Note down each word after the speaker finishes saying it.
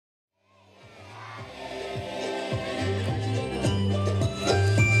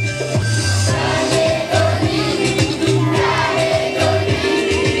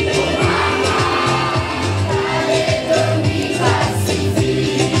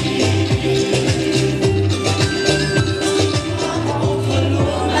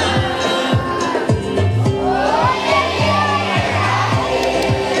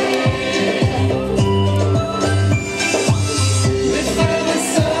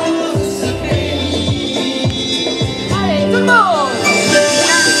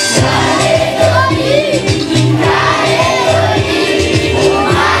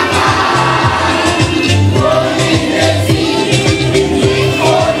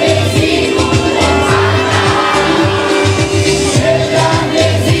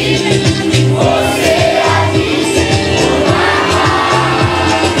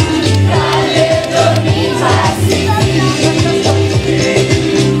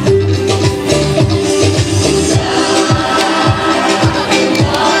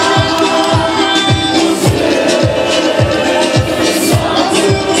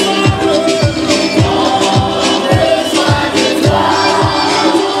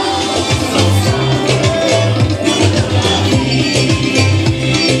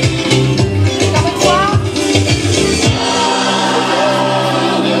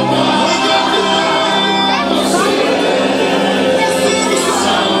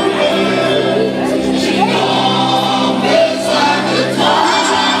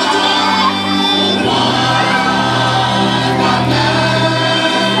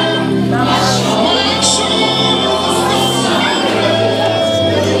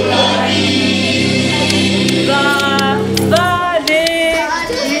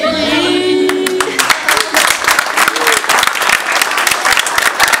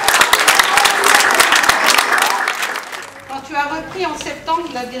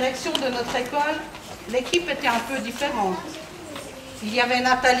direction de notre école, l'équipe était un peu différente. Il y avait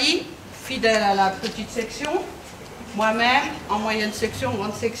Nathalie, fidèle à la petite section, moi-même, en moyenne section,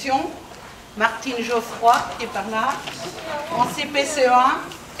 grande section, Martine Geoffroy, qui est par là, en CPCE1,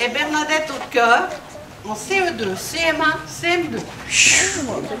 et Bernadette Hautecoeur, en CE2, CM1, CM2.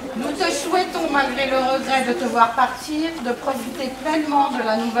 Nous te souhaitons, malgré le regret de te voir partir, de profiter pleinement de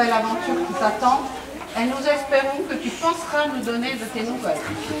la nouvelle aventure qui t'attend, et nous espérons que tu penseras nous donner de tes nouvelles.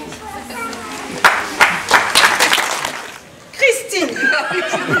 Christine.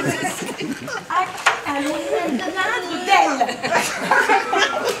 Allons-nous plaindre d'elle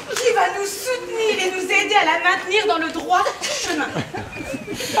qui va nous soutenir et nous aider à la maintenir dans le droit chemin.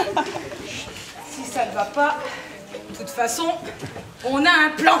 Si ça ne va pas, de toute façon, on a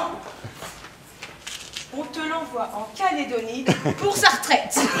un plan. On te l'envoie en Calédonie pour sa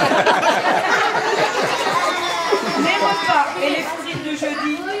retraite. Les repas et les frites de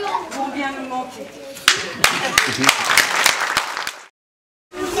jeudi vont bien nous manquer.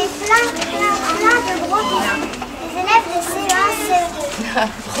 Plein de gros bisous. Les élèves de CE1, CE2.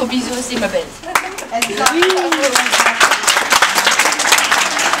 Gros bisous aussi, ma belle.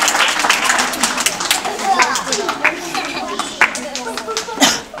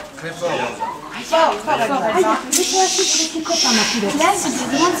 Classe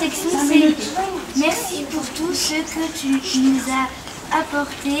de grande section CE2. Merci pour tout ce que tu nous as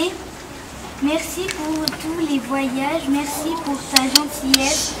apporté. Merci pour tous les voyages. Merci pour ta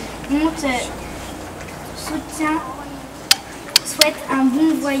gentillesse. On te soutient. Souhaite un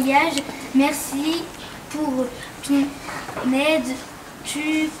bon voyage. Merci pour ton aide.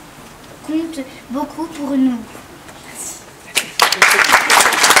 Tu comptes beaucoup pour nous.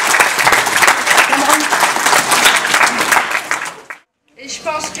 Et je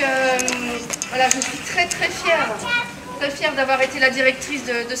pense que voilà, je suis très fière d'avoir été la directrice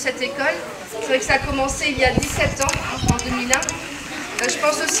de cette école. C'est vrai que ça a commencé il y a 17 ans, en 2001. Je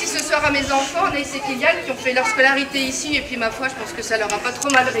pense aussi ce soir à mes enfants, Anaïs et Kylian, qui ont fait leur scolarité ici, et puis ma foi, je pense que ça leur a pas trop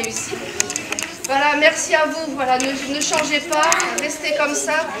mal réussi. Voilà, merci à vous, voilà, ne changez pas, restez comme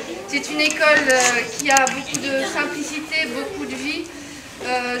ça. C'est une école qui a beaucoup de simplicité, beaucoup de vie.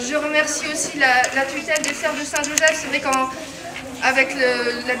 Je remercie aussi la tutelle des sœurs de Saint-Joseph. C'est vrai qu'avec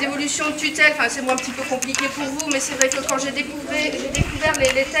la dévolution de tutelle, enfin c'est un petit peu compliqué pour vous, mais c'est vrai que quand j'ai découvert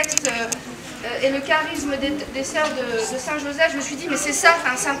les textes et le charisme des sœurs de Saint-Joseph, je me suis dit, mais c'est ça,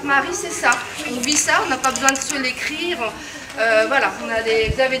 enfin, Sainte-Marie, c'est ça. On vit ça, on n'a pas besoin de se l'écrire. Voilà,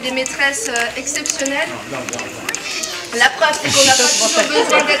 vous avez des maîtresses exceptionnelles. La preuve, c'est qu'on n'a pas toujours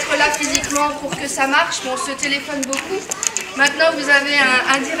besoin d'être là physiquement pour que ça marche, mais on se téléphone beaucoup. Maintenant, vous avez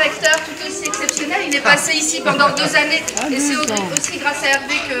un directeur tout aussi exceptionnel. Il est passé ici pendant 2 années et c'est aussi grâce à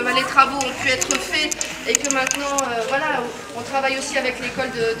Hervé que les travaux ont pu être faits et que maintenant, voilà, on travaille aussi avec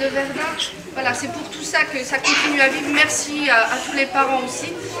l'école de Verdun. Voilà, c'est pour tout ça que ça continue à vivre. Merci à tous les parents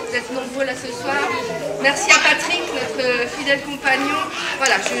aussi d'être nombreux là ce soir. Merci à Patrick, notre fidèle compagnon.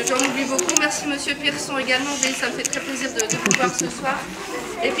 Voilà, j'en oublie beaucoup. Merci Monsieur Pierson également. Ça me fait très plaisir de vous voir ce soir.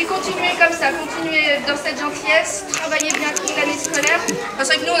 Et puis continuez comme ça, continuez dans cette gentillesse, travaillez bien toute l'année scolaire. Parce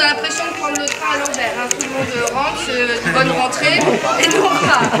que nous on a l'impression de prendre le train à l'envers. Hein. Tout le monde rentre, bonne rentrée, et nous on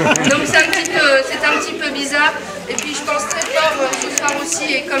part. Donc c'est un petit peu bizarre. Et puis je pense très fort ce soir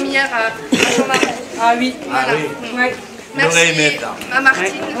aussi, et comme hier à Jean-Marie. Ah oui. Voilà. Ah oui. Ouais. Merci à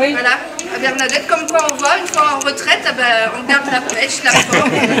Martine, oui. Voilà, à Bernadette. Comme quoi on voit, une fois en retraite, on garde la pêche, la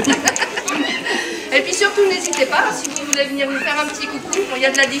forme. Et puis surtout, n'hésitez pas, si vous voulez venir nous faire un petit coucou, bon, il y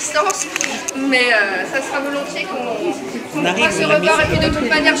a de la distance, mais ça sera volontiers qu'on fasse ce repas. Et puis de toute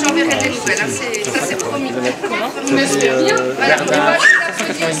manière, j'enverrai des nouvelles, hein, ça c'est promis. On espère bien. Voilà, on va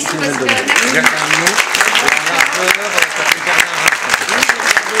l'applaudir aussi parce que...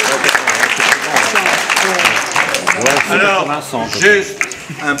 Alors, juste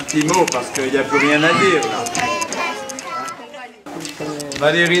un petit mot parce qu'il n'y a plus rien à dire là.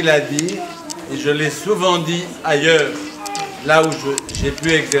 Valérie l'a dit, et je l'ai souvent dit ailleurs, là où j'ai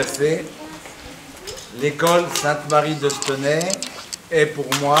pu exercer, l'école Sainte-Marie de Stenay est pour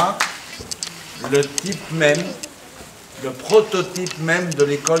moi le type même, le prototype même de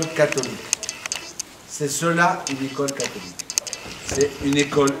l'école catholique. C'est cela une école catholique. C'est une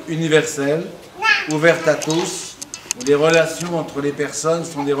école universelle, ouverte à tous, où les relations entre les personnes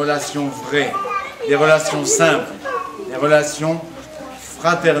sont des relations vraies, des relations simples, des relations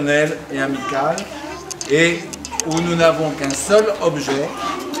fraternelle et amicale, et où nous n'avons qu'un seul objet,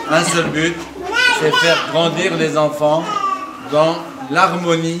 un seul but, c'est faire grandir les enfants dans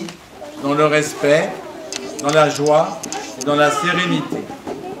l'harmonie, dans le respect, dans la joie et dans la sérénité.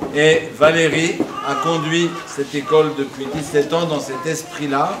 Et Valérie a conduit cette école depuis 17 ans dans cet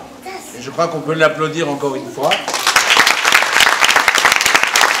esprit-là. Et je crois qu'on peut l'applaudir encore une fois.